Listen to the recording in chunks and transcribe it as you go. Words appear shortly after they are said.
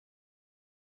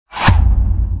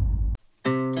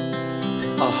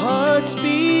Our hearts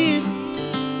beat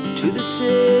to the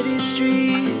city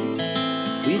streets.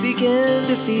 We began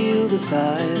to feel the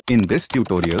fire. In this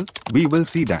tutorial, we will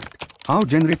see that how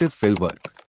generative fill work.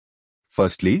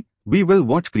 Firstly, we will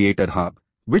watch Creator Hub,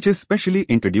 which is specially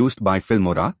introduced by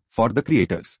Filmora for the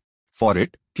creators. For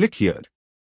it, click here.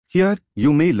 Here,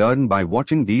 you may learn by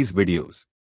watching these videos,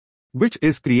 which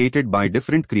is created by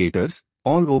different creators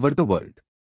all over the world.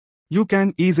 You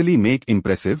can easily make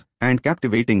impressive and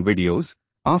captivating videos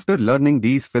after learning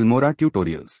these Filmora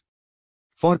tutorials.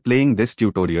 For playing this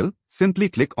tutorial, simply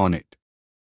click on it.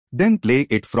 Then play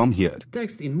it from here.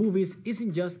 Text in movies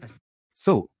isn't just a...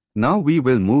 So, now we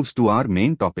will move to our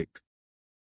main topic.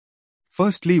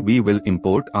 Firstly, we will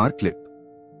import our clip.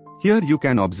 Here you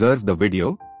can observe the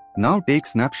video. Now take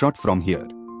snapshot from here.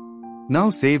 Now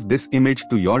save this image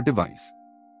to your device.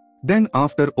 Then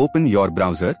after open your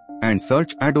browser and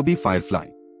search Adobe Firefly.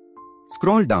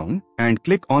 Scroll down and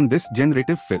click on this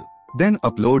generative fill. Then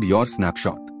upload your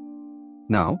snapshot.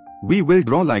 Now, we will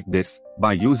draw like this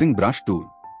by using brush tool.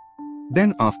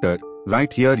 Then after,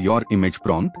 write here your image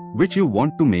prompt which you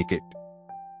want to make it.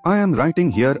 I am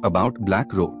writing here about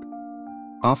black road.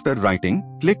 After writing,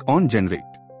 click on generate.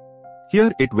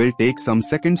 Here it will take some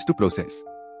seconds to process.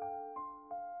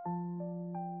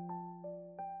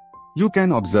 You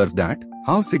can observe that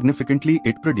how significantly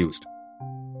it produced.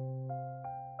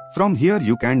 From here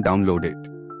you can download it.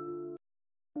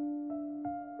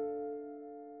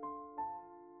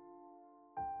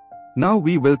 Now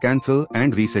we will cancel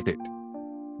and reset it.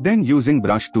 Then using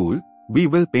brush tool, we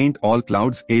will paint all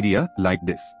clouds area like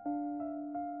this.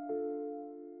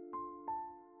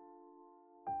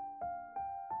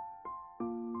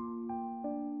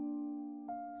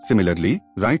 Similarly,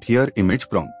 write here image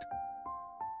prompt.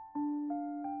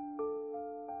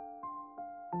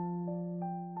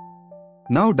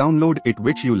 Now download it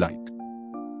which you like.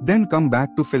 Then come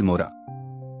back to Filmora.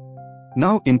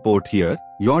 Now import here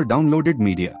your downloaded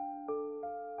media.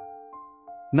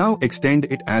 Now extend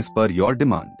it as per your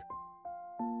demand.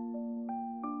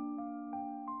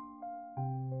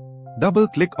 Double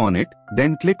click on it,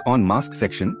 then click on mask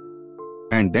section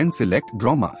and then select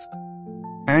draw mask.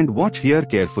 And watch here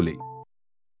carefully.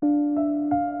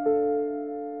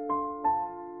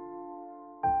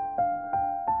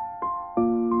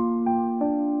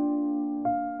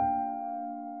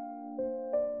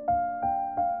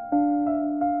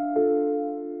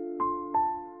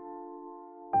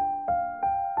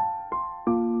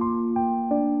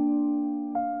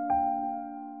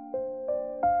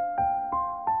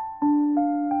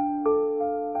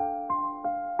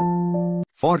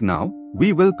 For now,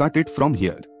 we will cut it from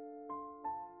here.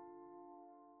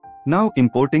 Now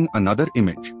importing another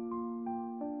image.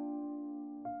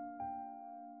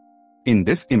 In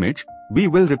this image, we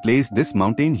will replace this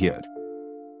mountain here.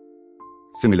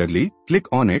 Similarly,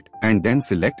 click on it and then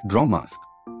select draw mask.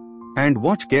 And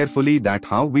watch carefully that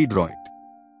how we draw it.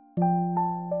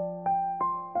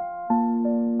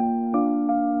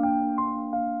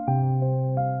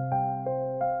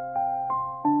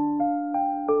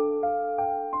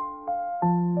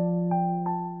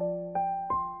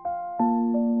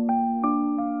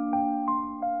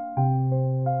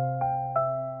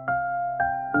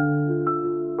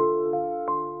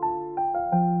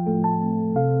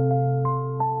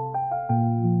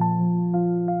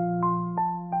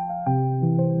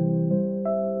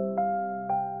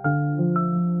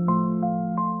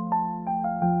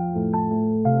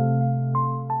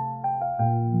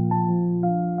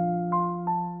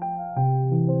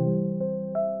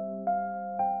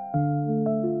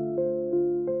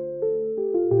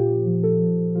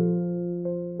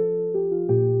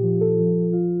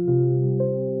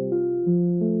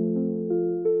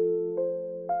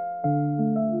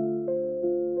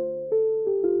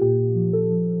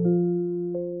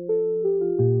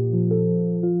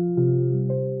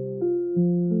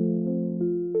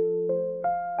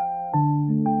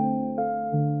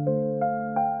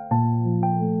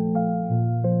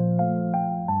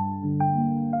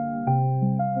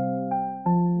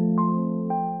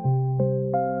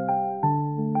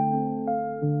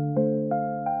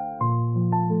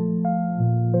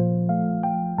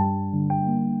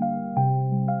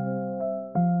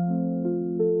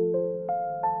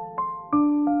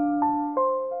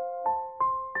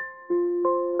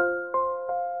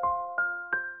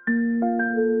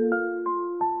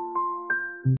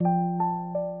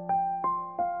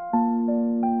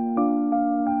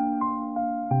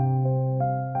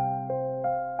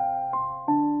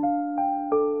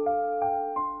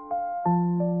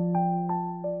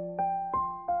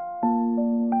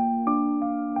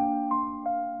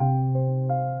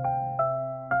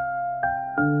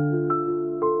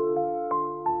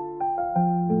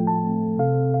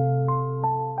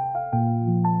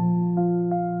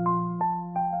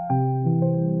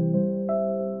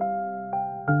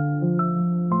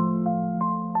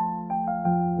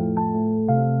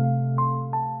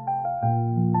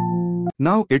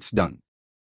 Now it's done.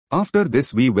 After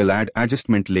this we will add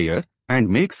adjustment layer and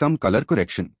make some color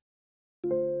correction.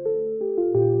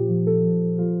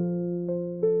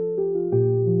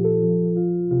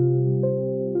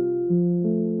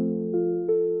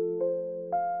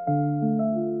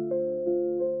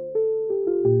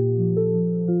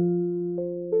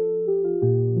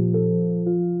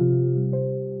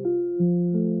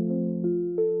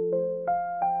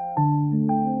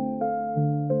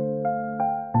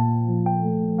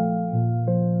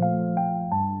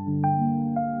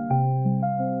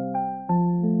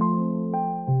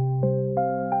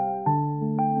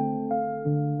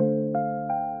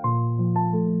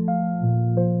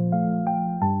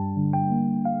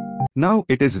 Now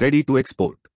it is ready to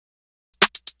export.